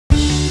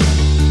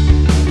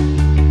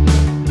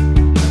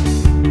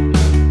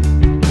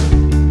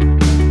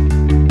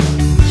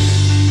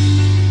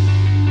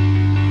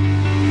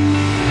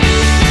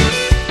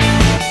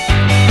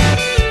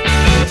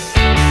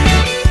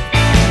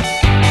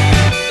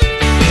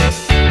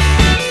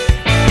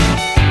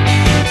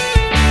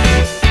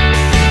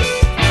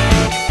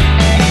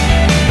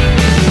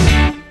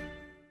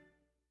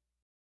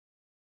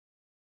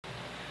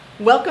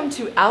Welcome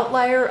to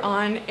Outlier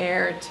on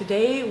Air.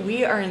 Today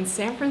we are in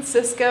San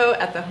Francisco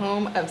at the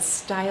home of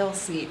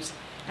StyleSeat.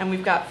 And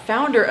we've got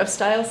founder of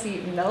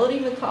StyleSeat, Melody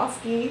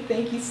McCloskey.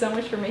 Thank you so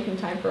much for making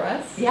time for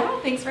us.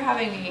 Yeah, thanks for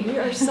having me. We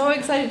are so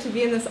excited to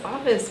be in this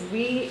office.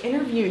 We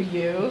interviewed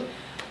you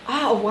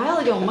a while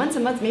ago, months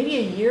and months, maybe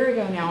a year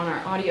ago now on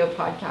our audio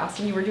podcast,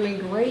 and you were doing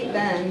great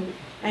then.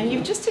 And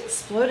you've just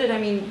exploded. I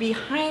mean,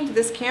 behind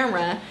this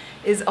camera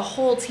is a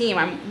whole team.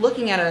 I'm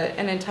looking at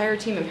an entire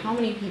team of how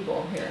many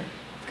people here?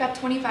 We've got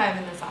 25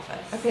 in this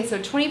office. Okay,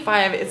 so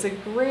 25. It's a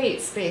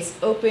great space,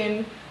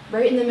 open,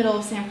 right in the middle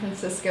of San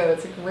Francisco.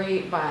 It's a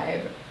great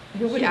vibe.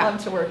 Who would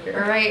love to work here?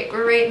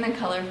 We're right in the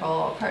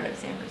colorful part of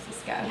San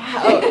Francisco.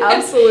 Yeah, oh,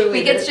 absolutely.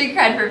 We get street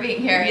cred for being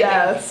here.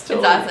 Yes,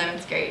 totally. It's awesome.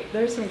 It's great.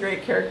 There's some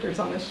great characters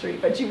on the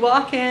street, but you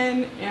walk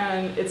in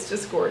and it's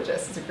just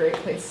gorgeous. It's a great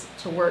place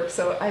to work.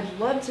 So I'd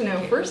love to know,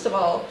 first of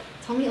all,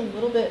 tell me a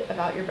little bit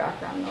about your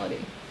background, Melody.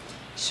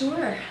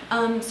 Sure.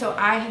 So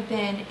I have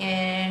been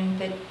in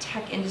the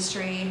tech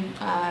industry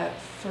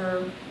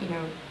for,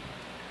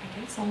 I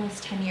guess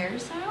almost 10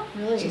 years now.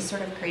 Really? Which is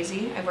sort of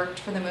crazy. I worked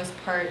for the most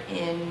part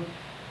in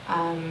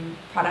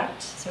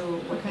product, so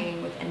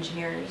working with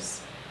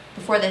engineers.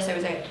 Before this, I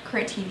was at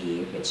Current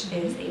TV, which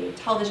is a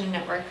television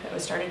network that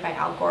was started by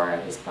Gore.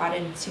 I was brought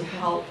in to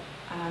help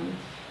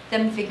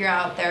them figure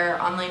out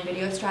their online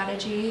video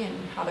strategy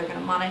and how they're going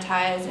to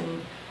monetize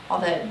and all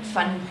the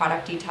fun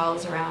product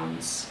details around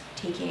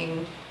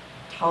taking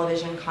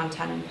television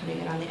content and putting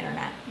it on the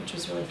internet, which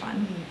was really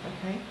fun.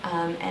 Okay.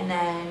 And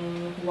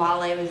then while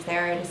I was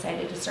there, I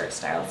decided to start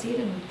StyleSeat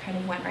and kind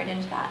of went right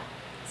into that.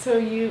 So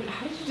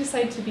how did you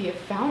decide to be a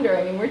founder?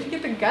 I mean, where'd you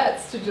get the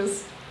guts to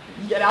just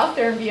get out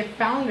there and be a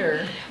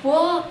founder?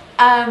 Well,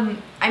 I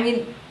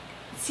mean,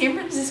 San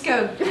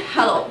Francisco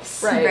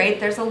helps, right?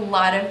 There's a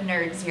lot of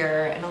nerds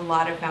here and a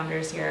lot of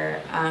founders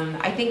here.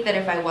 I think that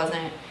if I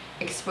wasn't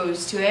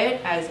exposed to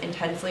it as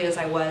intensely as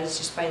I was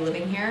just by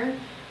living here,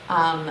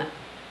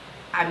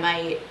 I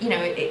might,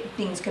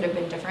 things could have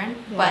been different,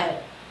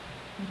 but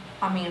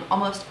I mean,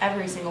 almost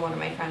every single one of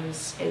my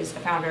friends is a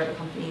founder of a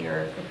company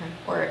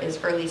or is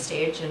early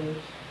stage,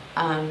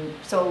 and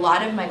so a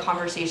lot of my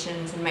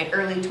conversations in my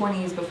early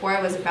 20s before I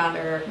was a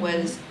founder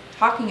was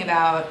talking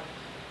about,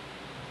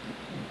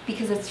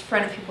 because it's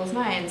front of people's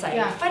minds, like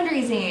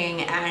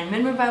fundraising and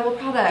minimum viable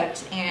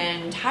product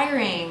and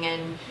hiring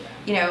and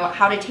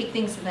how to take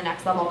things to the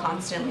next level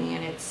constantly,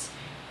 and it's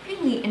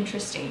really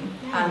interesting.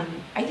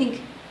 I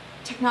think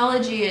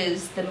technology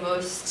is the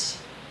most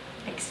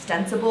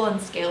extensible and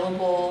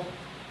scalable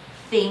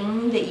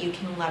thing that you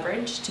can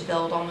leverage to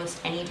build almost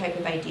any type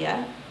of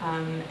idea,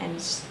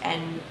 and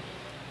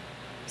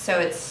so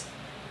it's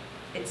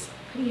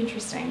pretty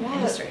interesting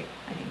industry,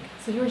 I think.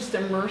 So you're just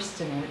immersed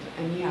in it,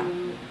 and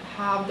you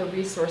have the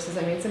resources.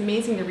 I mean, it's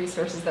amazing the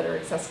resources that are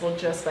accessible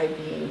just by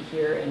being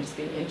here and just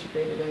being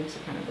integrated into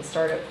kind of the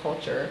startup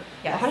culture.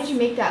 Yes. How did you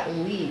make that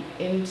leap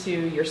into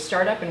your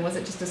startup, and was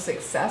it just a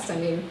success? I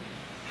mean,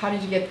 how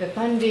did you get the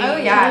funding? Oh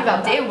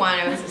yeah, day one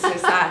it was a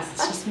success.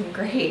 It's just been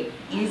great,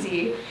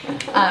 easy.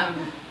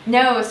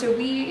 No, so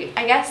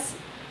I guess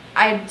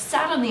I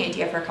sat on the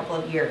idea for a couple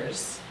of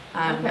years.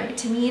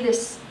 To me,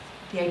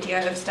 the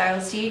idea of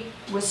StyleSeat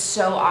was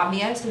so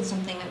obvious and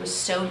something that was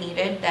so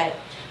needed that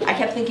I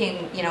kept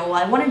thinking, well,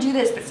 I want to do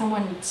this, but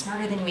someone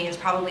smarter than me is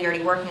probably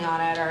already working on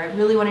it, or I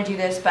really want to do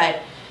this,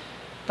 but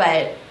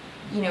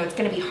it's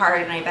going to be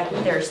hard, and I bet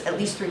there's at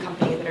least 3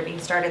 companies that are being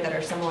started that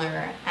are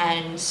similar,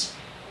 and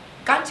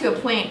got to a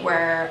point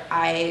where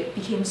I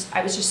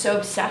was just so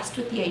obsessed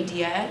with the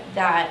idea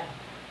that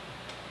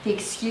the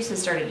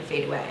excuses started to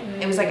fade away.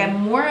 It was like I'm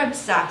more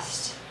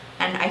obsessed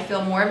and I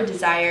feel more of a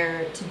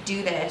desire to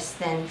do this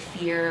than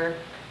fear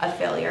of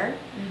failure.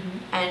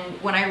 And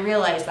when I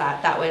realized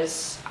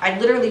I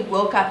literally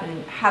woke up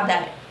and had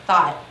that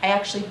thought, I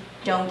actually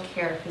don't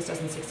care if this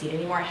doesn't succeed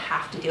anymore, I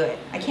have to do it.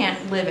 I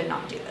can't live and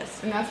not do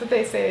this. And that's what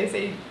they say.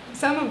 They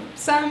say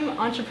some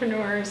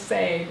entrepreneurs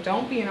say,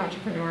 don't be an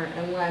entrepreneur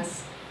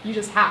unless you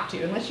just have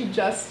to, unless you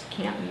just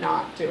can't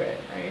not do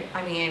it, right?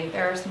 I mean,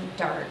 there are some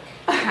dark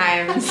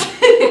times.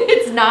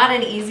 It's not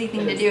an easy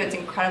thing to do. It's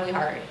incredibly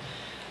hard,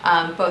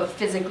 both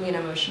physically and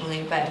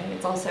emotionally, but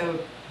it's also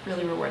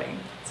really rewarding.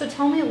 So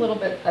tell me a little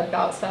bit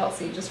about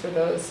StyleSeat, just for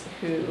those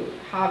who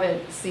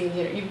haven't seen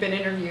you. You've been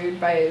interviewed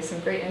by some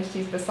great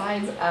entities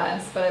besides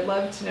us, but I'd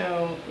love to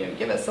know,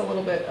 give us a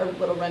little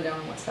rundown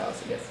on what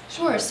StyleSeat is.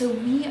 Sure. So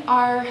we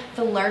are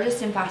the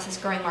largest and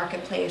fastest growing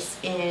marketplace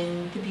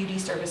in the beauty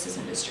services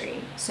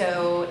industry.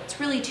 So it's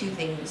really 2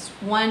 things.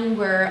 One,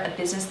 we're a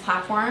business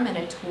platform and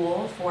a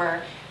tool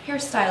for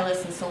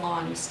hairstylists and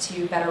salons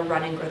to better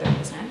run and grow their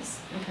business.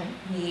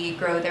 We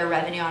grow their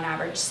revenue on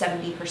average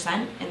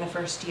 70% in the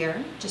first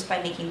year just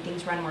by making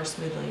things run more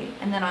smoothly.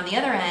 And then on the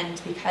other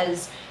end,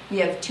 because we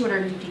have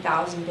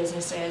 250,000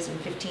 businesses in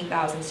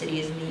 15,000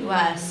 cities in the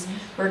US,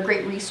 we're a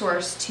great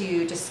resource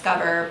to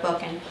discover,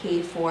 book, and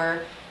pay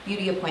for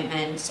beauty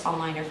appointments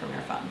online or from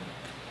your phone.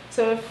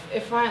 So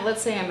if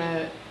let's say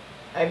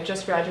I've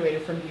just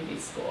graduated from beauty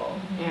school,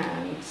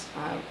 and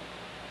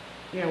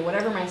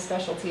whatever my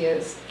specialty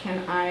is,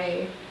 can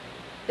I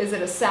is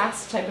it a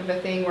SaaS type of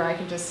a thing where I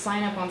can just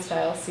sign up on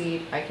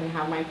StyleSeat, I can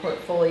have my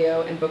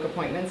portfolio and book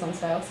appointments on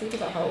StyleSeat? Is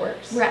that how it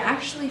works? We're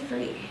actually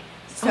free.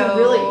 So oh,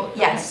 really?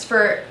 yes,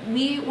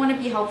 we want to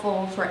be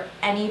helpful for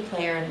any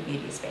player in the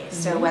beauty space.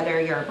 So whether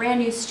you're a brand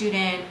new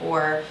student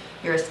or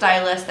you're a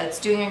stylist that's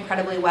doing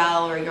incredibly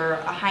well, or you're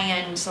a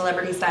high-end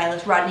celebrity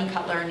stylist, Rodney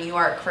Cutler in New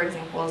York, for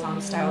example, is on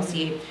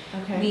StyleSeat.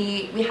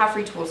 Okay. We have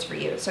free tools for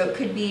you. So it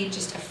could be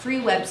just a free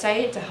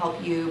website to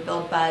help you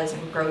build buzz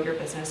and grow your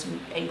business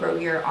and grow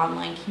your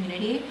online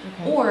community,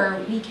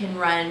 or we can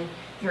run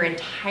your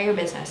entire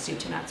business soup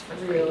to nuts for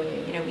free.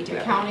 Really? You know, we do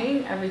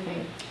accounting,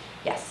 everything.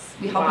 Yes,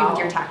 we help you with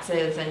your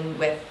taxes and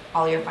with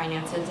all your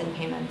finances and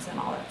payments and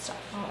all that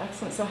stuff. Oh,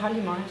 excellent. So how do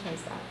you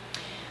monetize that?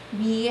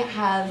 We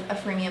have a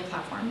freemium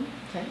platform.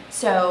 Okay.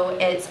 So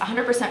it's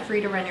 100%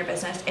 free to run your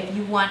business. If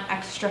you want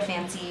extra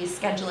fancy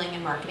scheduling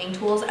and marketing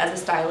tools as a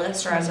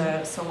stylist or as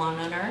a salon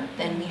owner,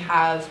 then we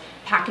have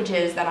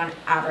packages that on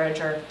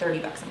average are $30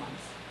 a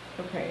month.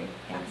 Okay,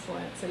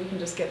 excellent. So you can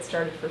just get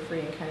started for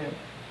free and kind of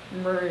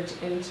merge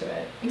into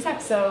it.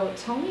 Exactly. So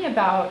tell me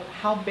about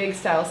how big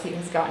StyleSeat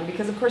has gotten,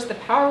 because of course the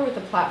power with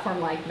a platform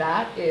like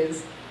that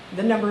is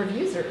the number of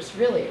users,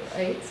 really,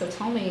 right? So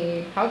tell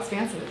me, how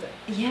expansive is it?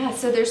 Yeah,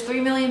 so there's 3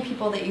 million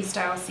people that use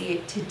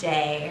StyleSeat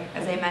today.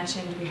 As I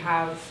mentioned, we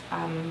have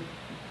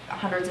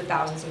hundreds of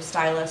thousands of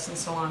stylists and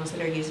salons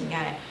that are using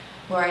it.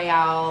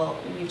 L'Oreal,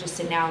 we've just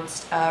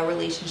announced a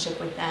relationship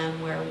with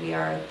them where we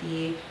are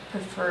the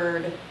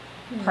preferred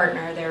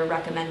partner. They're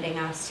recommending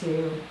us to,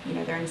 you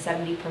know, they're in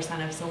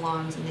 70% of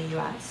salons in the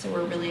US, so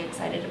we're really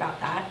excited about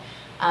that.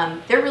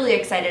 They're really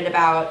excited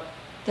about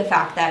the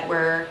fact that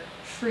we're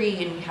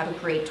free and we have a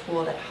great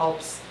tool that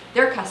helps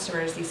their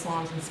customers, these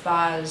salons and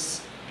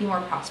spas, be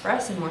more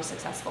prosperous and more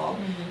successful,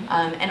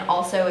 and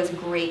also is a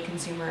great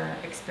consumer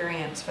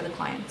experience for the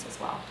clients as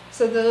well.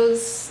 So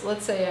those,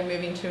 let's say I'm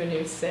moving to a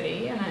new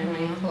city and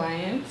I'm a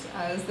client,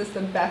 is this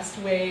the best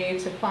way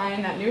to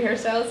find that new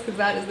hairstylist? Because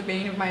that is the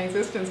bane of my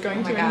existence,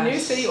 going to a new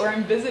city, or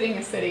I'm visiting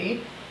a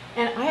city.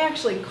 And I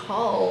actually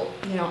call,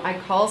 I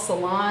call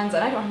salons,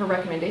 and I don't have a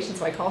recommendation,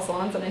 so I call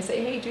salons and I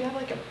say, hey, do you have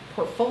like a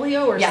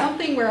portfolio or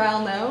something where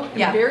I'll know?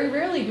 And very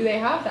rarely do they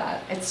have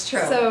that. It's true.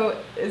 So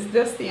is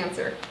this the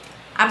answer?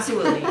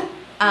 Absolutely.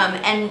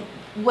 And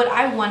what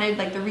I wanted,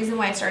 like the reason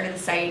why I started the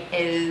site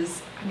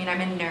is, I mean,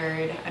 I'm a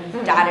nerd, I'm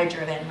data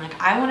driven. Like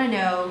I want to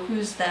know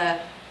who's the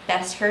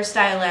best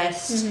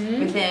hairstylist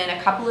within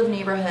a couple of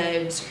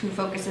neighborhoods who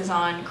focuses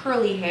on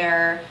curly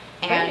hair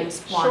and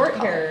blonde short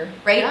color, hair,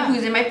 right?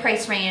 Who's in my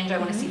price range. I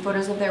want to see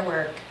photos of their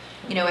work.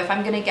 You know, if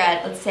I'm going to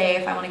get, let's say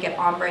if I want to get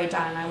ombre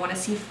done, I want to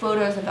see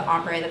photos of the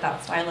ombre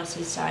that stylist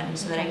has done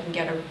so that I can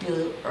get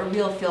a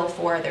real feel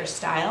for their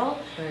style.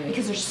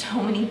 Because there's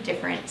so many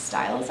different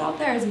styles out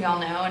there, as we all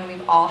know, and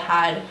we've all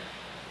had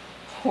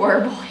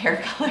horrible hair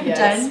color done.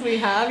 Yes, we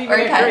have, even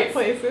at great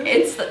places.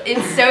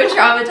 It's so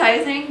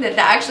traumatizing that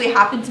actually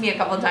happened to me a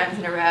couple of times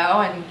in a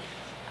row, and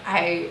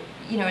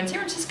in San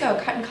Francisco,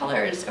 cut and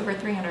color is over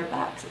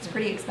 $300. It's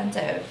pretty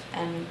expensive,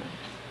 and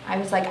I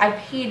was like, I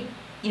paid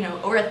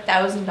over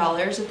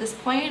 $1,000 at this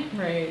point.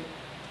 Right.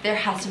 There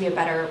has to be a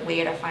better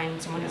way to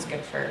find someone who's good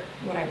for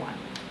what I want.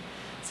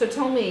 So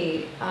tell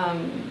me,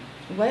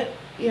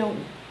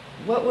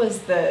 what was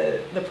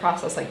the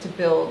process like to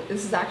build?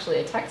 This is actually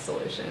a tech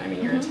solution. I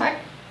mean, you're a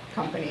tech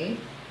company.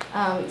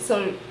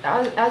 So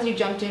as you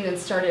jumped in and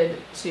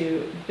started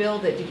to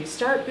build it, did you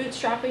start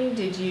bootstrapping?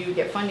 Did you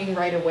get funding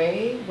right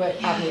away?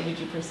 What avenue did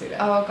you pursue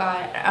that? Oh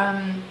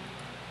God,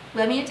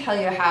 let me tell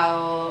you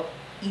how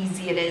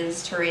easy it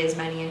is to raise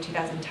money in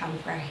 2010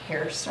 for a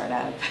hair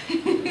startup.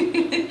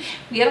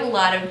 We had a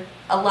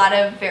lot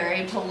of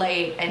very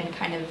polite and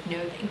kind of no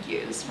thank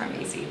yous from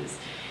VCs.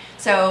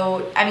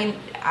 So I mean,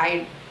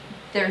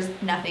 there's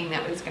nothing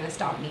that was going to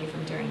stop me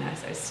from doing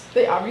this.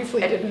 They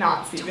obviously did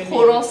not see the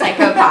total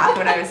psychopath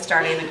when I was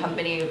starting the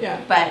company.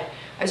 But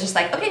I was just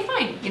like, okay,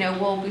 fine,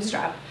 we'll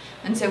bootstrap.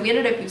 And so we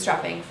ended up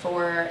bootstrapping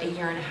for a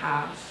year and a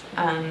half,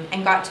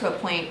 and got to a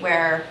point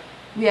where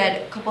we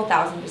had a couple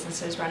thousand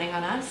businesses running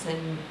on us,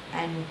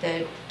 and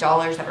the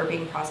dollars that were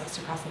being processed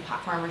across the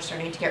platform were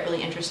starting to get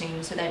really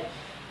interesting, so that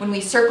when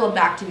we circled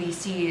back to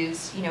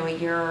VCs, a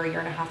year or a year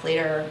and a half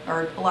later,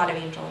 or a lot of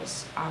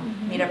angels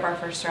made up our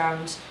first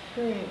round.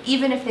 Great.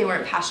 Even if they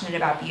weren't passionate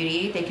about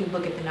beauty, they could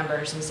look at the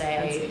numbers and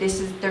say,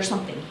 there's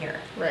something here.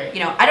 Right.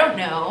 I don't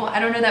know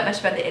that much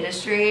about the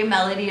industry.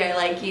 Melody, I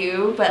like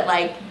you, but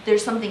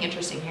there's something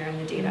interesting here in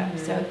the data.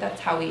 So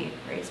that's how we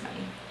raise money.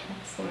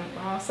 Excellent.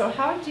 Wow. So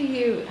how do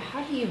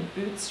you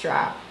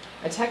bootstrap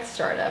a tech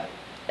startup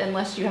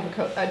unless you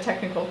have a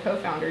technical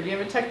co-founder? Do you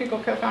have a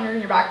technical co-founder in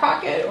your back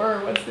pocket,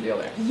 or what's the deal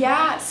there?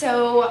 Yeah.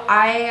 So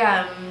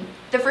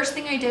the first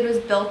thing I did was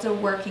built a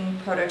working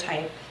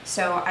prototype.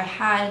 So I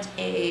had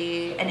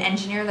an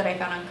engineer that I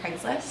found on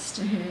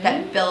Craigslist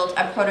that built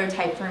a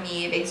prototype for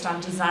me based on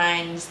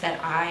designs that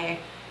I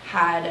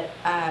had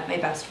my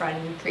best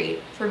friend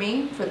create for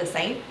me for the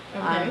site.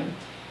 Okay.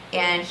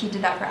 And he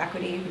did that for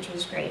equity, which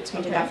was great. So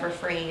he did that for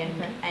free.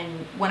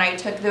 And when I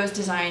took those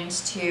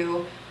designs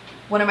to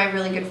one of my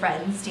really good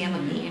friends, Dan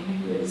Levine,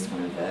 who is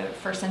one of the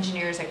first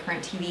engineers at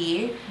Current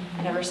TV,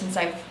 and ever since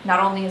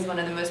not only is one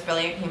of the most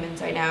brilliant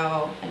humans I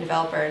know and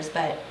developers,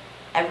 but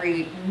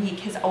every week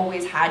has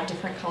always had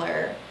different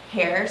color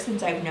hair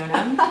since I've known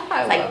him.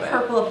 Like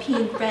purple,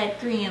 pink, red,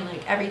 green,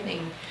 like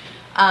everything.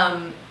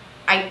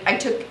 I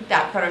took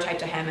that prototype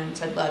to him and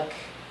said, look,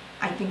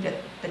 I think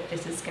that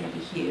this is going to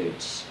be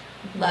huge.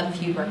 Love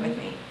if you'd work with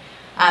me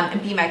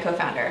and be my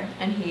co-founder.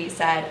 And he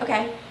said,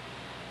 okay.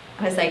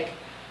 I was like,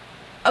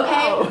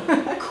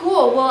 okay,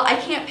 cool. Well, I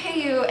can't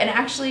pay you, and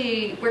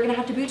actually, we're gonna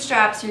have to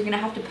bootstrap, so you're gonna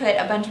have to put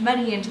a bunch of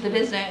money into the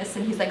business.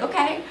 And he's like,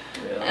 okay.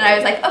 Really? And I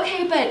was like,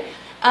 okay,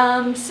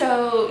 but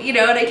so, you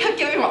know, and I kept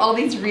giving him all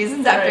these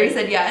reasons after he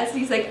said yes. And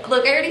he's like,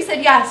 look, I already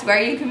said yes. Why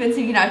are you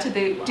convincing me not to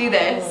do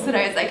this? And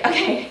I was like,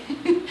 okay,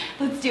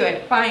 let's do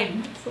it.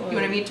 Fine. Excellent. You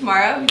want to meet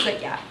tomorrow? He's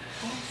like, yeah.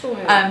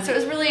 Excellent. So it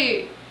was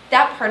really,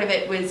 that part of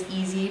it was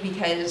easy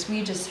because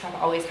we just have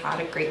always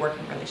had a great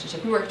working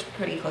relationship. We worked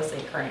pretty closely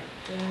at Current.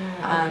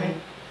 Yeah, okay.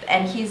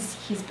 And he's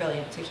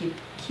brilliant. So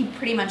he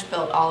pretty much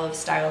built all of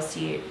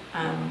StyleSeat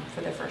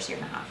for the first year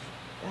and a half.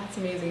 That's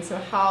amazing. So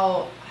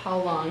how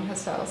long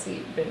has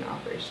StyleSeat been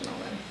operational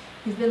then?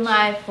 We've been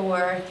live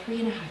for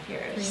 3.5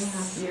 years.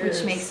 3.5 years.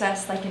 Which makes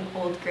us like an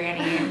old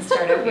granny in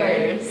startup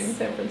years. In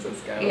San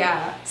Francisco.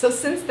 Yeah. So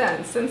since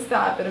then, since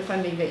that bit of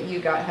funding that you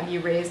got, have you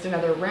raised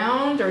another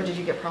round, or did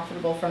you get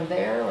profitable from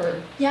there?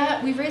 Or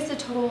yeah, we've raised a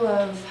total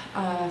of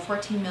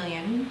 14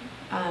 million.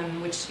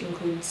 Which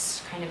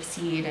includes kind of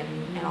seed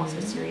and also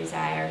Series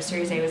A. Our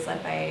Series A was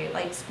led by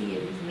Lightspeed,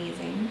 who's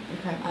amazing,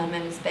 and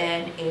has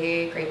been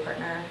a great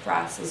partner for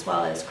us, as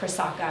well as Chris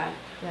Saka,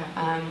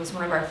 was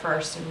one of our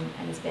first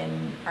and has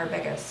been our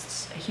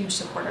biggest, a huge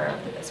supporter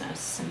of the business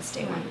since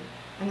day one.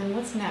 And then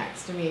what's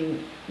next? I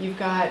mean, you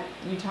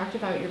talked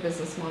about your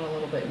business model a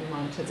little bit in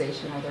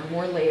monetization. Are there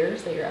more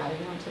layers that you're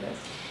adding onto this?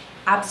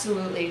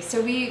 Absolutely.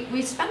 So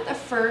we spent the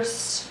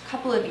first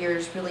couple of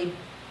years really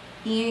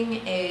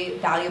being a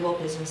valuable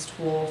business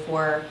tool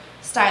for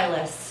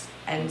stylists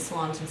and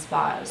salons and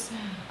spas.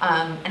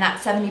 And that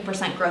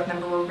 70% growth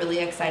number we're really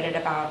excited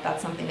about.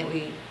 That's something that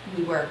we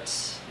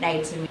worked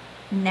nights. And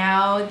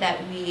now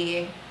that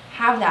we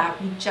have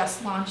that, we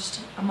just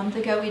launched, a month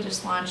ago, we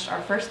just launched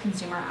our first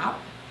consumer app,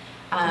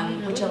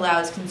 which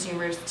allows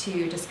consumers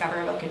to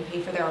discover, book, and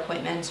pay for their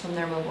appointments from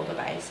their mobile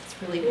device. It's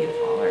really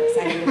beautiful. We're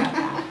excited about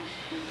that.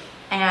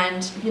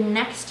 And the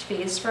next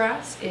phase for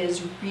us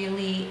is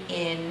really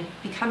in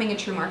becoming a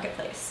true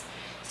marketplace.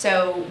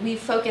 So we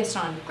focused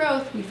on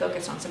growth, we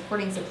focused on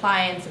supporting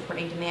supply and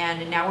supporting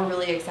demand, and now we're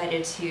really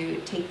excited to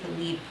take the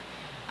leap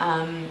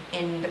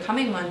in the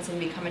coming months and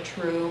become a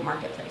true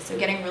marketplace. So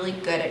getting really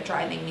good at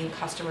driving new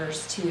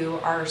customers to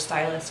our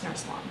stylists and our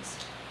salons.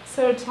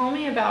 So tell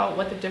me about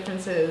what the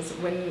difference is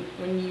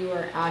when you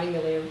are adding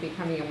the layer of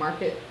becoming a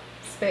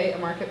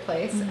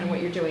marketplace and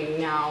what you're doing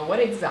now. What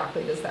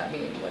exactly does that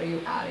mean? What are you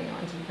adding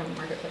on to become a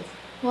marketplace?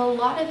 Well, a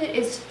lot of it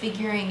is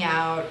figuring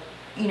out,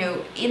 you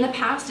know, in the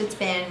past it's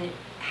been,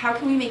 how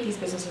can we make these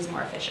businesses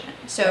more efficient?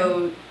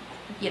 So,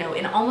 you know,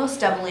 in almost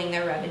doubling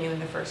their revenue in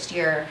the first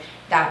year,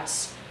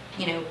 that's,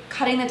 you know,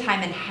 cutting the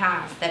time in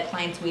half that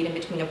clients wait in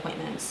between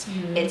appointments.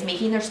 It's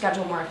making their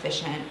schedule more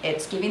efficient.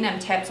 It's giving them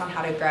tips on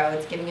how to grow.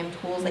 It's giving them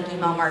tools like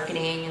email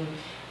marketing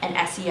and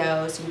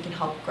SEO so we can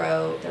help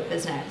grow their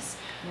business.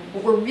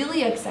 What we're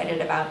really excited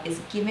about is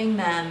giving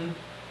them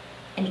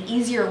an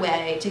easier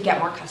way to get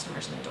more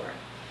customers in the door.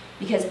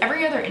 Because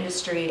every other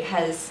industry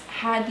has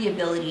had the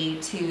ability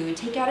to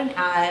take out an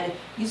ad,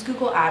 use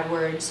Google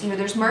AdWords. You know,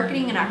 there's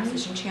marketing and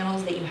acquisition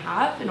channels that you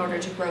have in order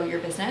to grow your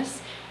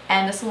business.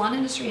 And the salon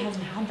industry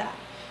hasn't had that.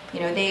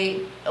 You know,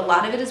 a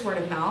lot of it is word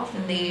of mouth,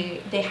 and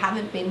they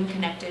haven't been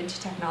connected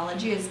to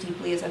technology as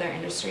deeply as other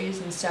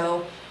industries, and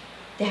so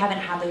they haven't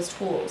had those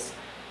tools.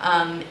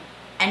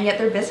 And yet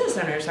they're business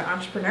owners, they're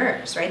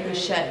entrepreneurs, right? They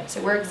should.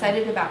 So we're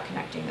excited about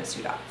connecting those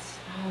two dots.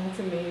 Oh, that's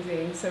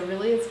amazing. So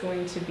really it's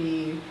going to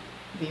be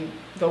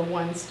the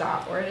one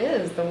stop, or it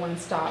is the one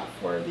stop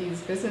for these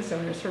business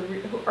owners who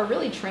are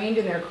really trained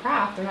in their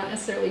craft. They're not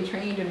necessarily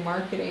trained in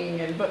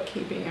marketing and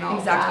bookkeeping and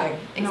all that.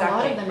 And a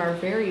lot of them are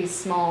very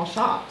small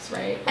shops,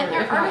 right? And or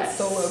they're if artists.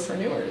 Not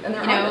solopreneurs. And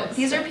they're artists.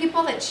 These are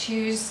people that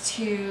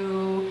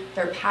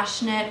they're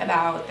passionate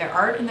about their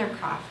art and their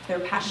craft. They're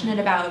passionate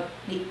about,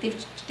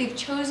 they've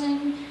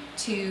chosen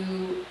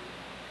to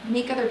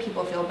make other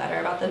people feel better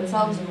about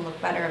themselves and look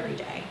better every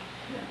day.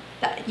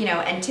 That, you know,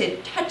 and to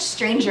touch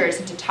strangers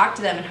and to talk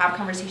to them and have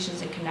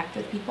conversations and connect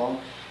with people.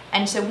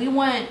 And so we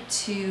want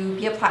to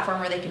be a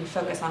platform where they can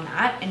focus on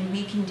that, and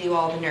we can do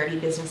all the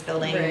nerdy business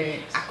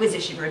building,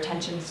 acquisition,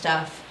 retention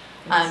stuff,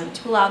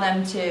 to allow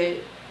them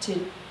to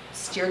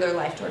steer their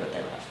life toward what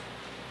they love.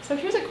 So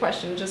here's a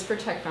question just for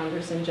tech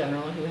founders in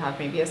general who have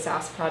maybe a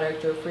SaaS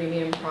product or a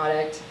freemium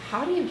product.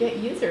 How do you get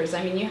users?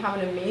 I mean, you have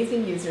an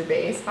amazing user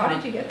base. How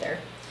did you get there?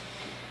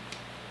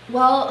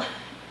 Well,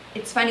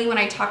 it's funny when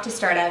I talk to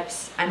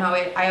startups,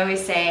 I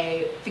always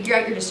say, figure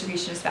out your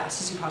distribution as fast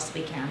as you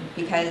possibly can,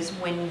 because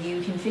when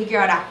you can figure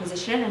out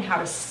acquisition and how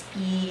to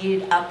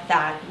speed up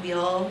that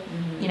wheel,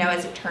 you know,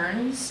 as it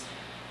turns,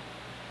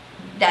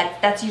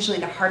 that's usually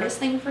the hardest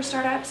thing for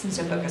startups, and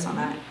so focus on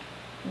that.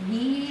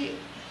 We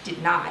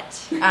did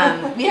not.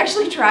 We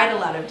actually tried a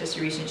lot of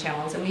distribution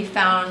channels, and we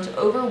found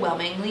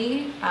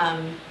overwhelmingly,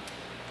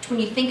 when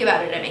you think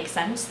about it, it makes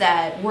sense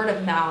that word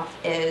of mouth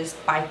is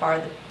by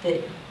far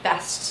the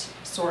best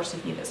source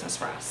of new business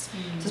for us.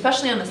 So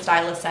especially on the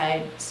stylist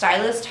side,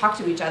 stylists talk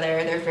to each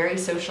other, they're very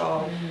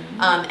social,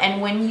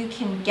 and when you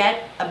can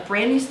get a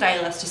brand new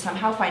stylist to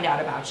somehow find out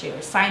about you,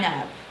 sign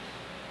up,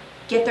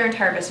 get their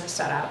entire business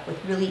set up with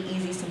really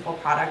easy, simple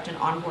product and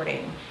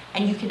onboarding,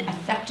 and you can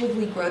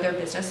effectively grow their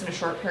business in a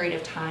short period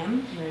of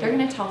time, they're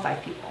going to tell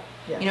 5 people.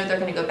 Yes. You know, they're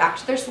going to go back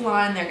to their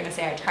salon, they're going to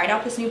say, I tried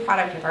out this new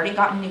product, I've already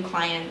gotten new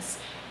clients,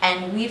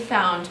 and we've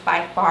found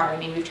by far, I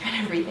mean, we've tried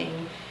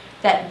everything,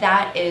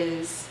 that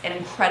is an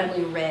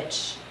incredibly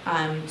rich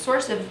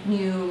source of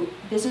new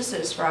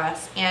businesses for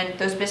us, and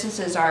those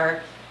businesses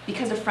are,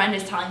 because a friend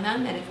is telling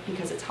them, and it's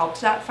because it's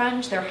helped that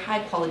friend, they're high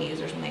quality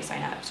users when they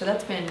sign up. So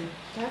that's been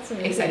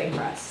exciting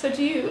for us. So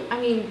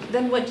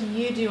then what do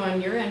you do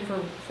on your end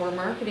for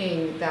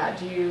marketing that?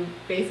 Do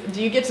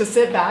you get to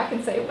sit back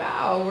and say,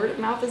 wow, word of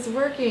mouth is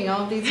working,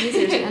 all of these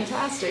users,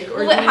 fantastic?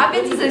 Or what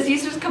happens is those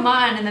users come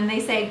on and then they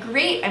say,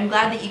 great, I'm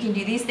glad that you can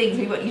do these things,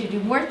 we want you to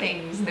do more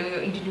things, and then we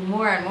want you to do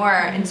more and more.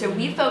 And so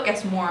we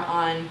focus more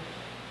on,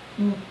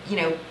 you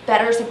know,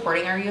 better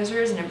supporting our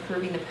users and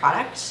improving the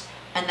product,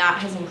 and that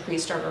has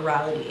increased our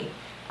virality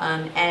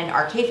and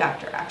our K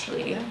factor,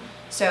 actually. Yeah.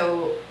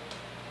 So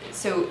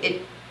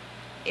it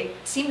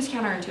seems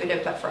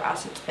counterintuitive, but for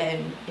us it's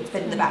been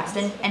the best.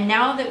 And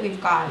now that we've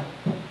got,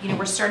 you know,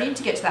 we're starting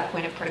to get to that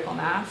point of critical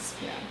mass.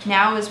 Yeah.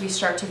 Now as we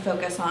start to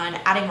focus on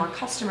adding more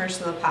customers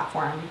to the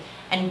platform,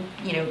 and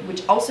you know,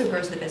 which also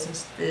grows the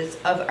businesses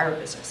of our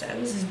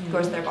businesses,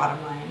 grows their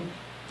bottom line.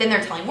 Then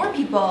they're telling more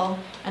people,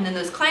 and then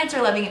those clients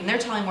are loving it, and they're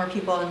telling more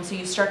people, and so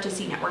you start to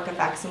see network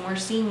effects, and we're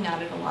seeing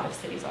that in a lot of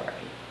cities already.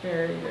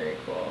 Very, very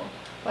cool.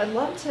 Well, I'd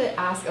love to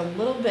ask a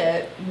little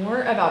bit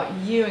more about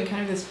you and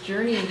kind of this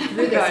journey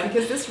through this,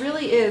 because this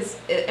really is,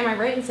 am I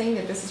right in saying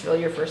that this is really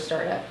your first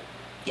startup?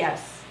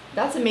 Yes.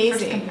 That's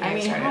amazing. I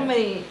mean,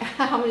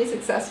 how many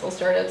successful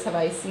startups have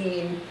I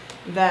seen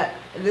that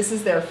this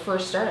is their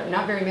first startup?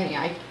 Not very many.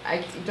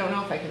 I don't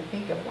know if I can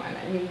think of one.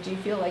 I mean, do you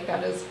feel like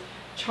that is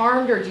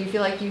charmed, or do you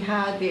feel like you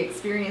had the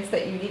experience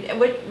that you need?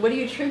 What do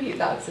you attribute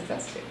that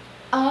success to?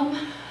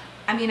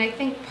 I mean, I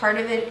think part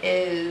of it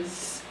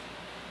is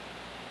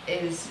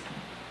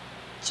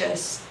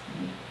just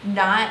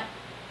not.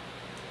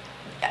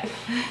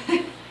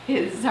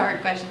 It's a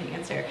hard question to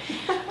answer.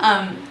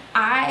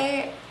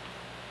 I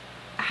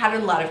had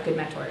a lot of good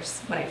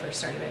mentors when I first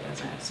started my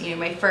business. You know,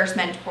 my first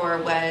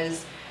mentor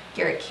was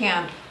Garrett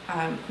Camp,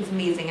 who's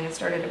amazing and has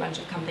started a bunch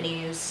of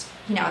companies.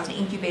 He now has an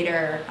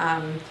incubator.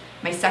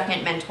 My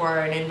second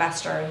mentor and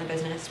investor in the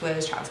business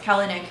was Charles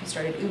Kalanick, who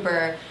started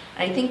Uber.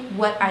 And I think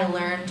what I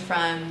learned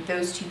from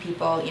those two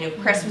people, you know,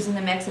 Chris was in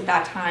the mix at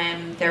that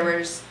time.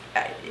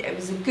 It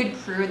was a good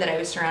crew that I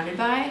was surrounded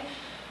by,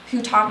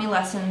 who taught me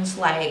lessons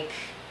like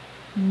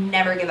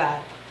never give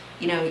up.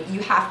 You know,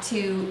 you have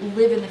to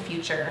live in the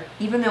future.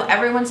 Even though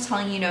everyone's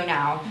telling you no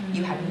now,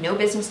 you have no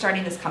business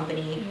starting this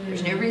company.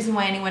 There's no reason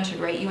why anyone should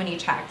write you any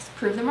checks.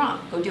 Prove them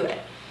wrong. Go do it.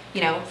 You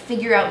know,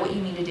 figure out what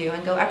you need to do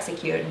and go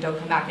execute, and don't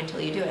come back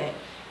until you do it.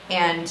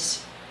 And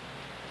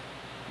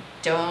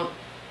don't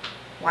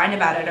whine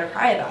about it or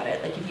cry about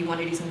it. Like, if you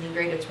want to do something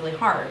great, it's really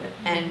hard.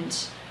 And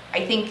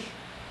I think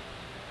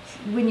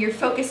when you're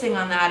focusing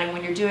on that, and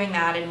when you're doing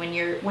that, and when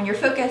you're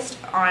focused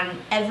on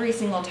every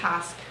single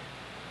task,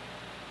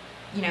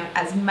 you know,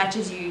 as much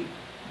as you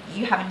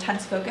have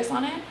intense focus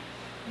on it,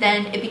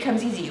 then it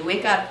becomes easy. You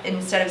wake up, and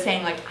instead of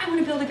saying like, I want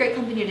to build a great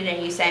company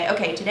today, you say,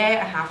 okay, today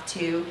I have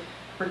to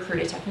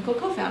recruit a technical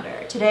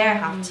co-founder. Today I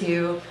have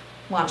to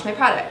launch my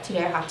product.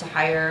 Today I have to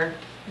hire,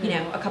 you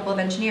know, a couple of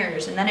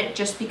engineers. And then it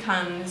just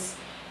becomes,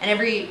 and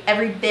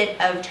every bit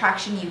of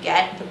traction you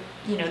get,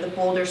 the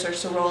boulder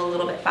starts to roll a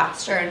little bit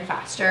faster and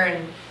faster,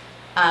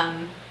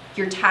 and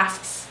your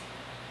tasks,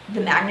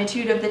 the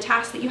magnitude of the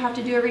task that you have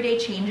to do every day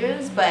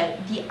changes,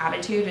 but the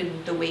attitude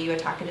and the way you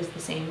attack it is the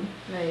same.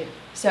 Right.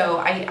 So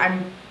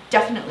I'm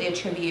definitely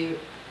attribute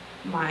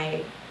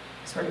my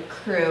sort of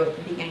crew at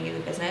the beginning of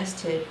the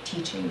business to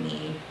teaching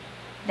me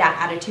that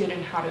attitude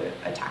and how to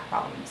attack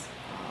problems.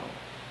 Wow.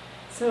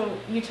 So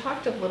you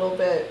talked a little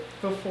bit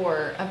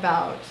before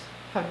about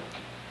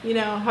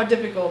how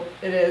difficult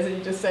it is, and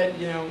you just said,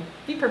 you know,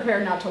 be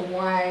prepared not to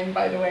whine,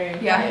 by the way, and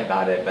cry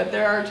about it, but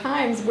there are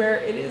times where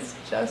it is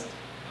just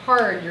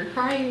hard. You're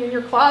crying in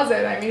your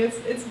closet. I mean,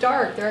 it's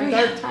dark. There are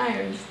dark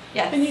times.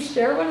 Yes. Can you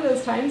share one of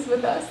those times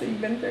with us that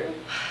you've been through?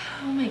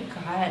 Oh my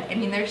God. I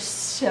mean, there's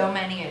so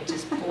many. It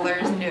just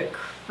blurs into a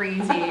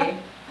crazy,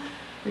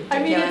 ridiculous, I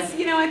mean, it's,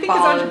 you know, I think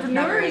as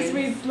entrepreneurs,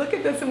 we look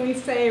at this and we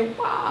say,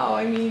 wow,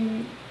 I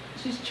mean,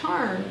 she's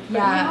charmed.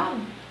 Yeah.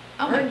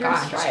 Oh my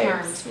gosh,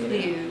 charmed,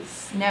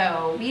 please.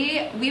 No,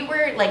 we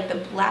were like the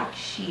black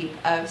sheep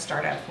of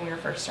startup when we were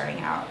first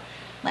starting out.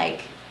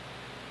 Like,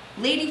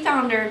 lady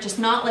founder, just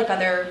not like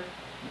other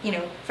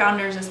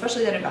founders,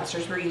 especially that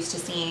investors were used to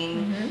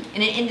seeing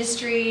in an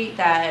industry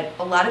that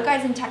a lot of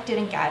guys in tech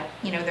didn't get.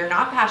 They're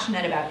not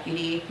passionate about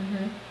beauty.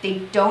 They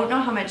don't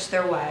know how much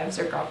their wives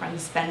or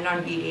girlfriends spend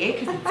on beauty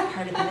because it's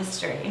part of the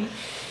mystery.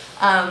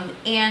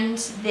 And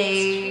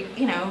they,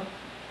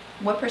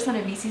 what percent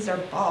of VCs are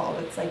bald?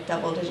 It's like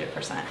double-digit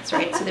percents,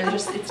 right? So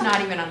it's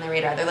not even on the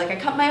radar. They're like, I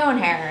cut my own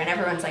hair, and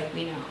everyone's like,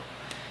 we know.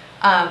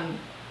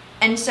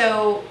 And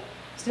so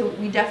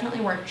we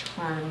definitely weren't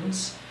charmed.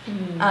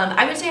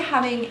 I would say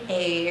having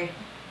a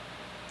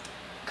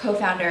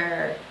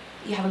co-founder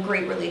you have a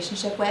great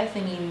relationship with.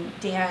 I mean,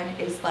 Dan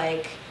is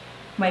like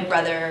my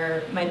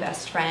brother, my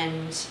best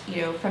friend.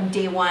 From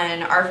day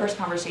one, our first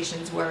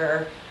conversations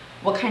were,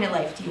 what kind of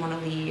life do you want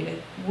to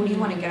lead? What do you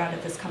want to get out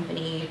of this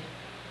company?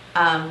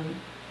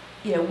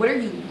 What are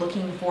you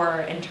looking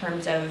for in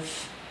terms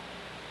of,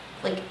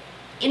 like,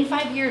 in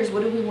 5 years,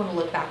 what do we want to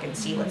look back and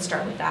see? Let's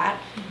start with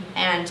that.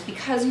 And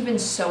because we've been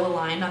so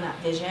aligned on that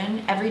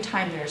vision, every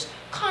time there's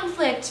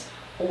conflict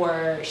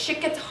or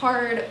shit gets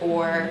hard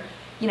or,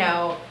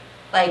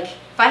 like,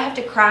 if I have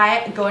to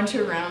cry, I go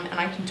into a room and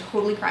I can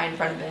totally cry in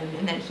front of him,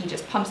 and then he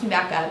just pumps me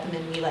back up, and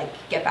then we, like,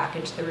 get back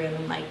into the room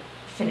and, like,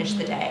 finish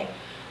the day.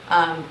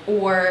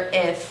 Or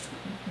if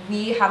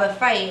we have a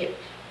fight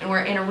and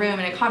we're in a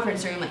room, in a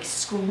conference room, like,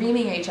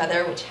 screaming at each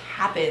other, which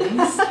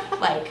happens,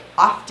 like,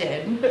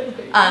 often,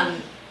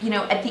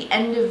 at the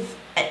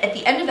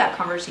end of that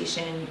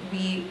conversation,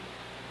 we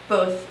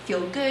both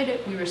feel good,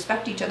 we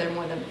respect each other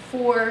more than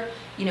before,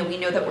 we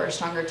know that we're a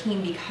stronger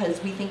team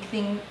because we think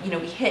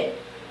we hit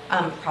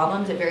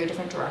problems at very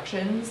different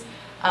directions,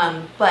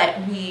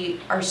 but we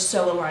are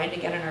so aligned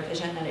again in our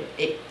vision that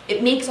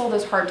it makes all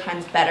those hard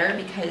times better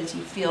because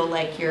you feel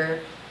like you're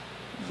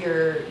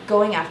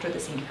going after the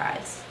same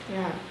prize.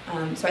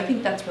 Yeah. So I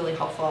think that's really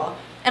helpful.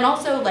 And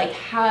also, like,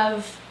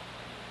 have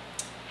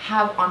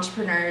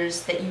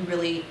entrepreneurs that you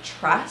really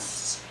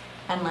trust,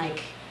 and,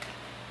 like,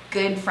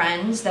 good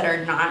friends that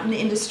are not in the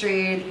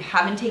industry, that you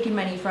haven't taken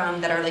money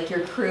from, that are, like,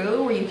 your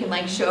crew, where you can,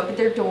 like, show up at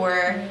their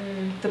door,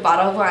 the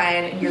bottle of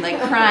wine, and you're, like,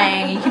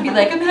 crying, and you can be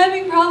like, I'm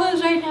having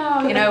problems right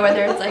now,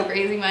 whether it's, like,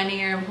 raising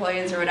money or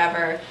employees or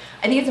whatever.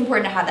 I think it's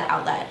important to have that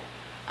outlet,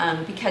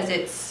 because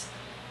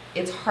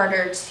it's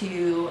harder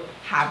to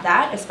have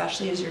that,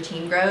 especially as your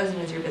team grows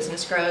and as your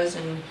business grows,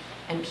 and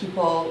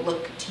people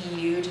look to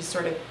you to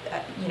sort of,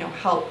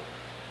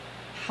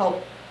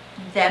 help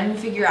them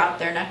figure out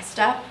their next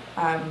step.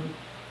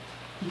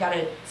 You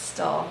gotta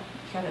still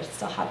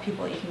have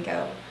people you can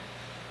go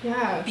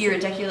be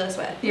ridiculous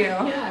with.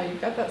 Yeah,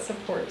 you've got that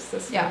support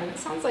system. Yeah. And it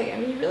sounds like,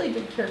 you really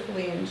did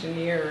carefully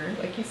engineer,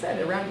 like you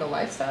said, around the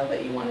lifestyle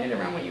that you wanted,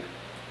 around what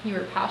you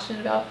were passionate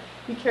about.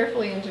 You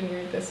carefully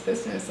engineered this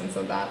business, and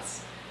so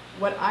that's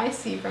what I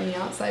see from the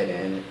outside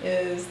in,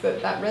 is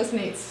that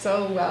resonates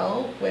so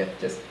well with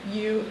just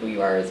you, who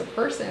you are as a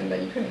person,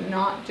 that you could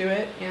not do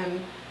it,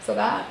 and so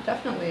that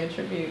definitely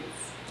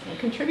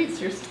contributes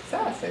to your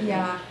success, I think.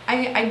 Yeah,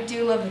 I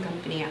do love the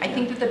company. I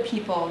think that the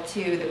people,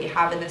 too, that we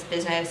have in this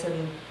business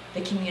and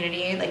the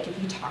community, like,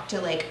 if you talk to,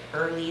 like,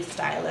 early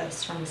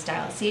stylists from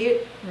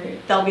StyleSeat,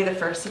 right, they'll be the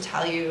first to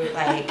tell you,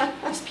 like,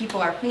 these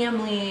people are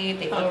family,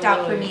 they looked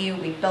out for me,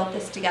 we built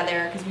this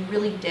together, because we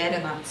really did,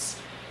 and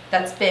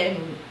that's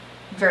been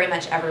very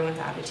much everyone's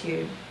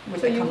attitude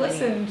with the company. So you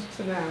listened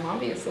to them,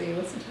 obviously. You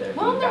listened to their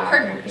feedback. Well, they're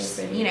partners,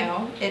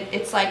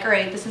 It's like, all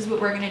right, this is what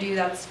we're going to do.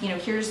 That's,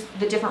 here's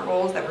the different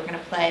roles that we're going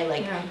to play.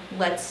 Like,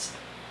 let's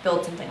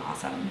build something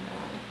awesome.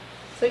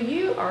 So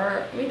you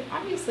are,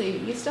 obviously,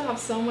 you still have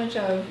so much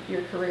of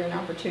your career and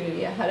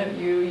opportunity ahead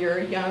of you. You're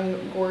a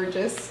young,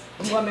 gorgeous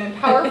woman,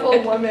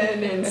 powerful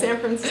woman in San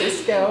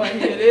Francisco.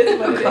 It is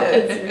what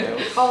it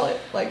is, call it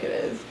like it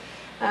is.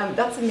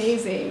 That's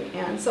amazing.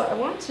 And so I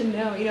want to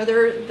know,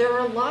 there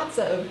are lots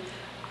of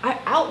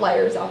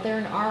outliers out there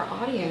in our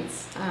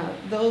audience,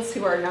 those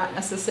who are not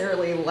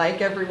necessarily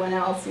like everyone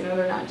else.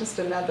 They're not just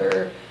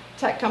another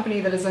tech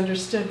company that is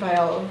understood by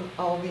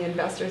all the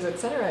investors, et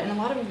cetera. And a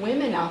lot of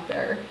women out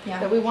there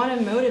that we want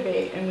to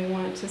motivate, and we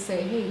want to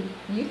say, hey,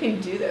 you can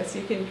do this.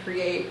 You can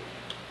create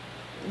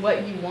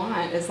what you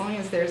want as long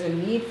as there's a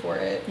need for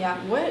it.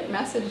 Yeah. What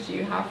message do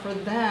you have for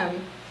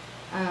them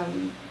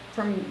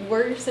from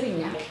where you're sitting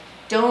now?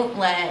 Don't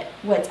let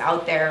what's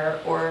out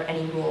there or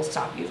any rules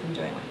stop you from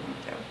doing what you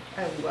want to do.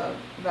 I love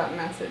that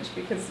message,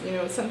 because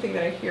it's something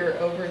that I hear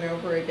over and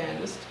over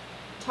again, just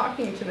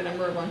talking to the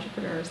number of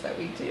entrepreneurs that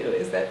we do,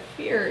 is that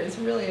fear is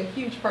really a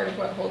huge part of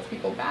what holds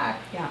people back.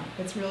 Yeah.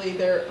 It's really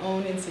their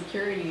own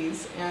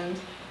insecurities. And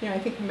I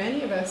think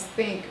many of us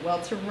think, well,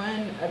 to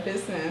run a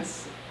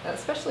business,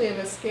 especially of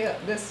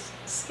this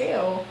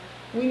scale,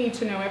 we need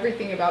to know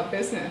everything about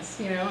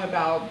business,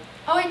 about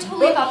Oh, I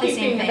totally thought the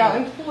same thing. About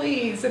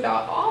employees,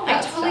 about all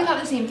that stuff. I totally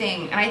thought the same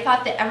thing. And I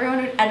thought that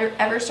everyone who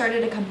ever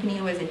started a company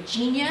was a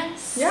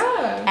genius.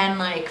 Yeah. And,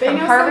 like, from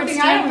Harvard,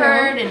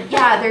 Stanford, and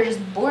they're just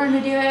born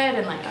to do it.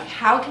 And, like,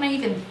 how can I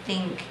even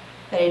think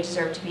that I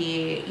deserve to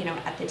be,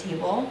 at the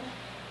table?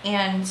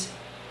 And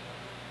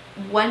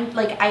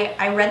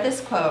I read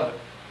this quote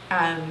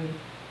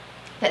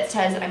that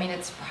says, I mean,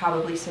 it's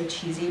probably so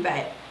cheesy,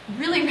 but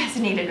really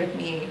resonated with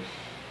me,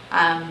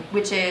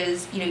 which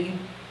is, you know, you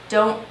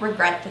don't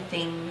regret the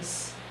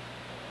things,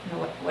 you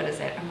know, what is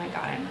it? Oh my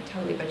God, I'm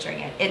totally butchering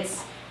it.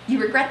 It's, you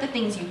regret the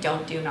things you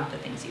don't do, not the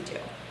things you do.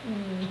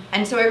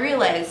 And so I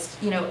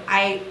realized, you know,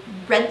 I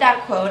read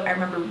that quote, I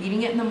remember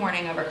reading it in the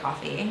morning over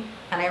coffee,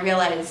 and I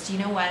realized, you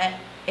know what,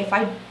 if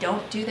I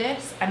don't do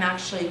this, I'm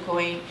actually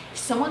going, if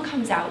someone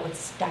comes out with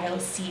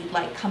StyleSeat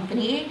like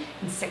company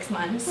in 6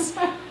 months,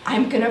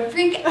 I'm gonna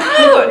freak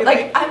out.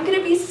 Like, I'm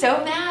gonna be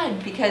so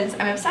mad because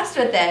I'm obsessed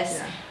with this.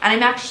 Yeah. And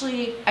I'm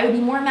actually, I would be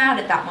more mad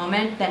at that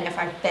moment than if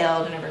I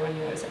failed and everyone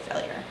knew I was a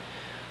failure.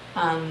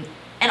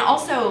 And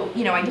also,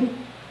 you know, I didn't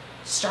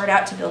start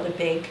out to build a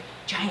big,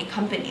 giant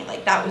company.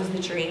 Like, that was the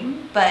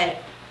dream. But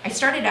I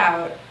started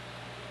out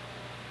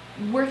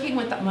working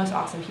with the most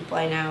awesome people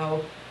I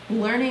know,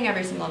 learning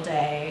every single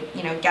day,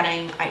 you know,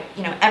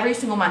 every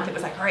single month it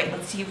was like, all right,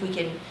 let's see if we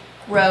can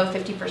grow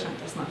 50%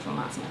 this month from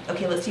last month.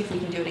 Okay, let's see if we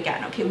can do it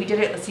again. Okay, we did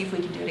it, let's see if we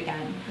can do it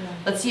again. Yeah.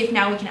 Let's see if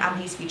now we can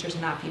add these features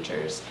and that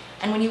features.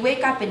 And when you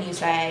wake up and you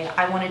say,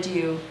 I want to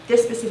do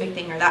this specific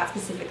thing or that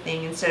specific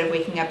thing, instead of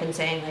waking up and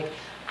saying like,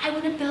 I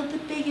want to build the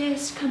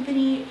biggest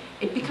company,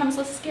 it becomes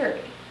less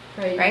scary.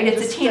 Right?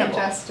 It's attainable.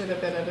 Digest it a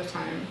bit at a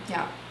time.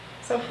 Yeah.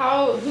 So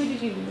who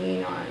did you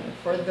lean on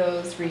for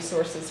those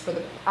resources, for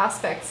the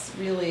aspects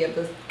really of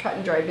the cut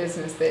and dry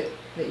business that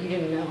you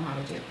didn't know how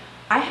to do?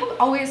 I have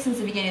always, since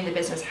the beginning of the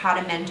business,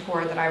 had a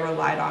mentor that I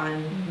relied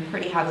on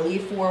pretty heavily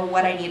for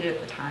what I needed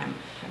at the time.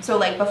 So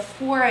like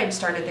before I'd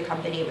started the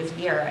company, it was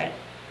Garrett,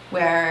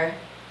 where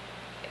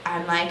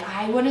I'm like,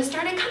 I want to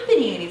start a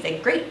company. And he's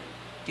like, great,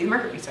 do the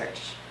market research.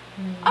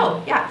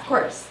 Oh, yeah, of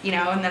course. You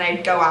know, and then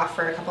I'd go off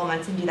for a couple of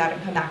months and do that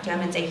and come back to him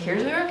and say,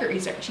 here's the market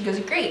research. He goes,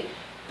 great.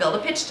 Build a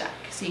pitch deck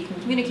so you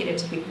can communicate it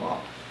to people.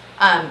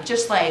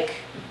 Just like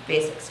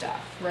basic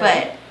stuff,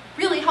 but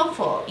really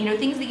helpful, you know,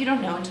 things that you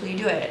don't know until you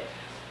do it.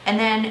 And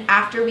then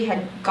after we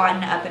had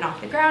gotten up and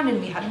off the ground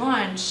and we had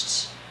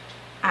launched,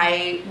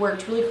 I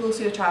worked really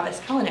closely with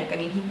Travis Kalanick. I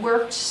mean, he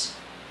worked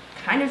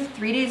kind of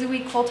 3 days a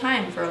week full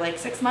time for like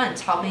 6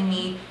 months, helping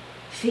me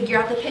figure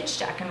out the pitch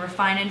deck and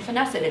refine and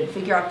finesse it and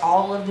figure out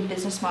all of the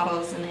business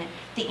models and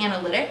the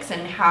analytics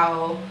and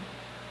how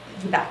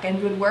the back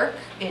end would work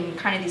in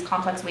kind of these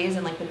complex ways,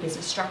 and like the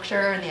business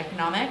structure and the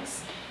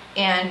economics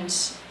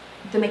and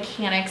the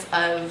mechanics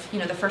of, you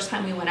know, the first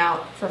time we went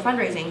out for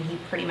fundraising, he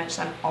pretty much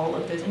done all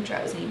of those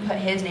intros and he put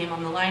his name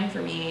on the line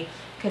for me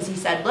because he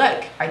said,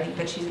 look, I think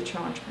that she's a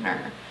true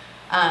entrepreneur.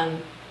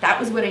 That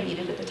was what I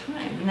needed at the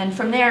time. And then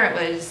from there it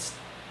was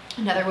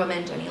another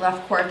woman, Jenny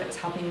Lefcourt, that was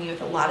helping me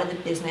with a lot of the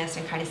business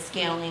and kind of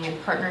scaling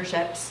and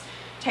partnerships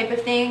type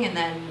of thing. And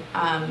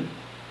then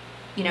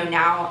you know,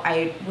 now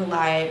I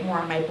rely more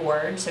on my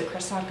board. So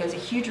Chris Slavko is a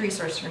huge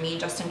resource for me.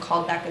 Justin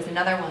Caldbeck is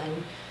another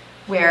one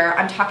where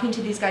I'm talking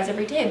to these guys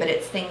every day, but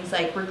it's things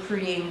like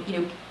recruiting, you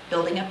know,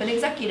 building up an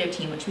executive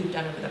team, which we've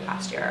done over the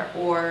past year,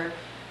 or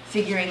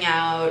figuring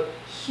out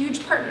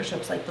huge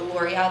partnerships like the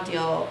L'Oreal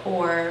deal,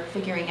 or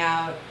figuring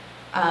out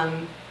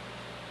a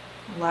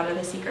lot of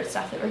the secret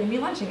stuff that we're going to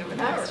be launching over the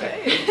next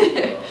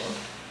year.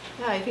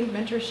 Yeah, I think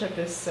mentorship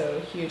is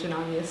so huge, and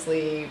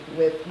obviously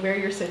with where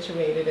you're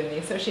situated and the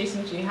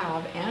associations you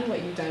have and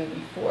what you've done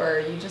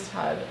before, you just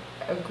had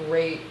a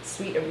great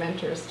suite of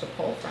mentors to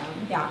pull from.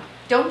 Yeah,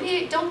 don't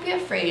be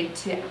afraid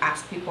to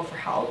ask people for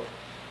help,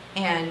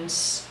 and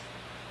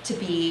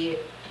to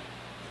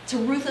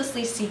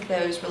ruthlessly seek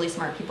those really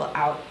smart people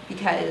out,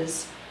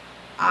 because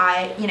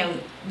you know,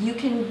 you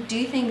can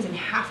do things in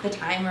half the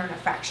time or in a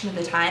fraction of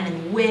the time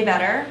and way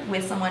better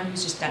with someone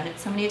who's just done it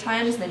so many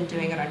times than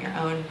doing it on your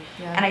own.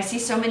 Yeah. And I see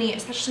so many,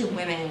 especially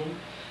women,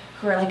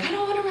 who are like, I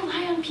don't want to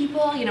rely on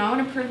people, you know, I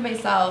want to prove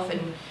myself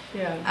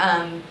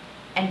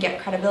and get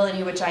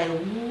credibility, which I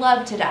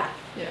love to death.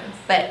 Yes.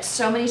 But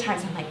so many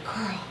times I'm like,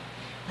 girl,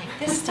 like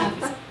this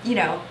stuff is, you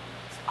know,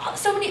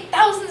 so many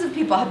thousands of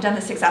people have done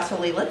this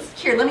successfully. Let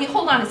me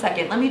hold on a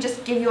second. Let me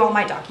just give you all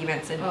my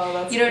documents, and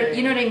you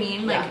know what I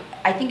mean. Like,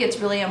 I think it's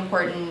really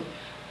important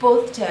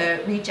both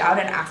to reach out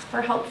and ask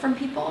for help from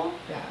people,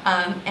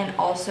 and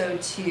also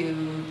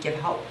to give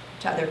help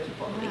to other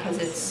people, because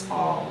it's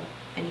all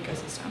an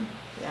ecosystem.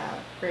 Yeah,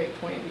 great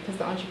point. Because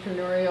the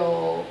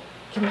entrepreneurial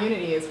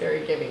community is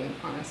very giving,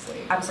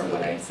 honestly, absolutely,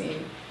 from what I've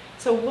seen.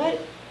 So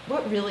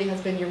what really has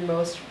been your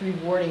most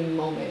rewarding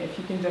moment, if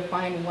you can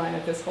define one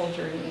of this whole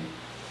journey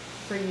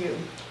for you?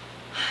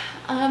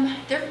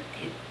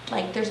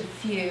 There's a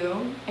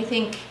few. I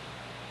think,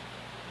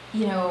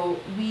 you know,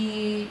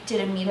 we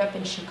did a meetup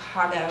in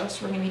Chicago,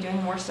 so we're going to be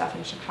doing more stuff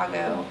in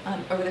Chicago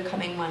over the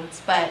coming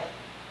months. But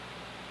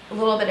a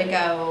little bit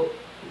ago,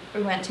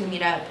 we went to a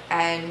meetup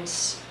and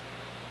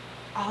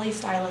all these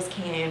stylists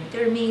came.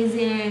 They're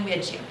amazing. We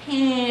had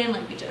champagne.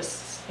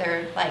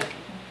 They're like,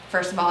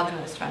 first of all, the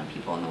most fun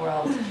people in the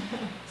world.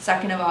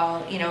 Second of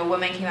all, you know, a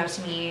woman came up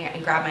to me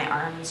and grabbed my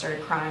arm and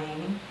started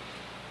crying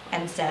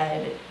and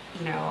said,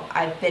 you know,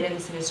 I've been in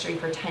this industry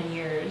for 10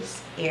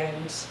 years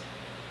and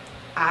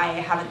I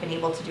haven't been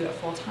able to do it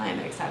full time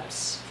except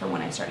for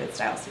when I started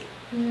StyleSeat,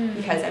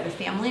 because I have a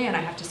family and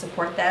I have to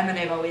support them, and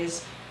I've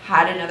always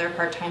had another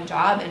part-time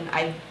job,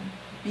 and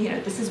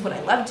this is what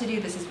I love to do,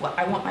 this is what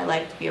I want my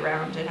life to be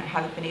around, and I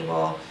haven't been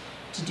able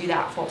to do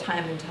that full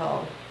time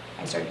until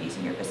I started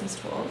using your business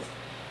tools.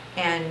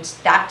 And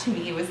that to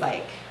me was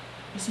like,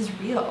 this is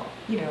real,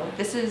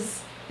 this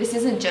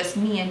isn't just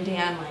me and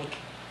Dan like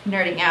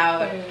nerding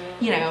out,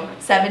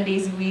 7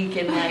 days a week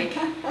and like,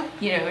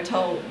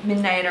 till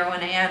midnight or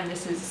 1 a.m.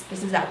 This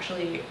is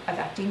actually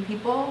affecting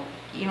people.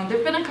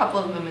 There've been a couple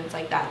of moments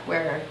like that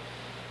where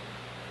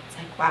it's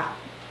like, wow,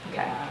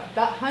 okay. Yeah,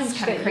 that hunch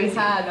that crazy. You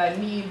had, that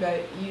need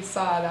that you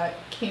saw that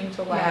came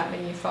to life,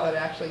 and you saw that it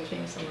actually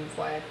changed someone's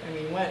life. I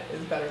mean, what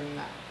is better than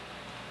that?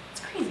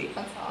 It's crazy.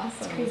 That's awesome.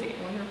 It's crazy.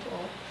 Wonderful.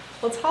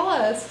 Well, tell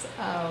us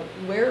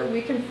where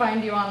we can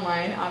find you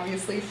online.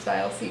 Obviously,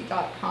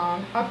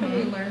 StyleSeat.com. How can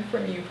we learn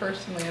from you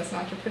personally as an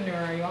entrepreneur?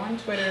 Are you on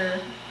Twitter?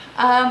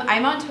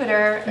 I'm on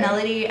Twitter, Okay.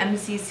 Melody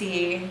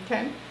MCC.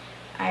 Okay.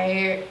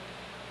 I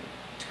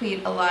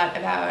tweet a lot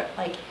about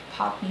like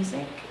pop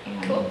music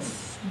and Cool.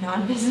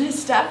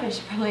 non-business stuff. I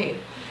should probably.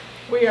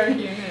 We are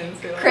humans.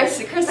 Chris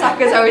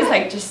Saka's always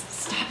like, just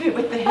stop it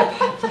with the hip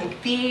hop. Like,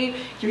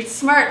 you're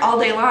smart all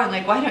day long.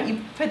 Like, why don't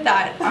you put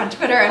that on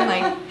Twitter? I'm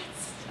like,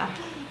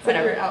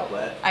 whatever. Your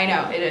outlet. I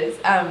know it is.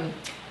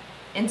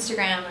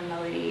 Instagram and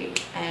Melody,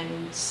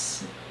 and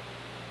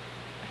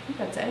I think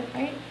that's it,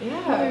 right?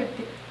 Yeah.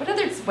 What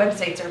other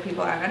websites are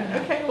people on? I don't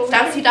know. Okay, well,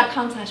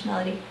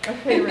 StyleSeat.com/Melody.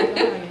 Okay, right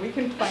on. We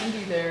can find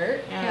you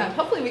there, and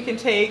hopefully we can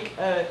take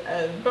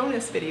a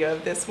bonus video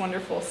of this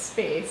wonderful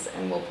space,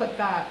 and we'll put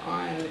that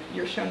on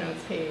your show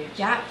notes page.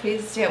 Yeah,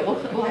 please do. We'll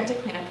have to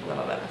clean up a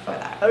little bit before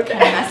that. Okay.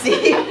 Kind of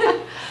messy.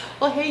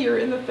 Well, hey, you're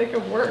in the thick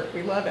of work.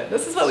 We love it.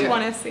 This is what we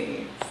want to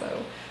see.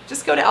 So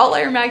just go to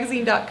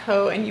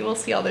outliermagazine.co and you will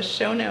see all the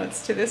show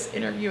notes to this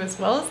interview, as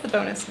well as the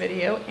bonus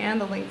video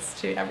and the links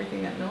to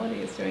everything that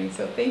Melody is doing.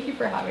 So thank you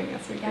for having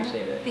us. We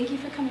appreciate it. Thank you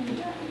for coming.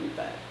 Yeah, you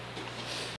bet.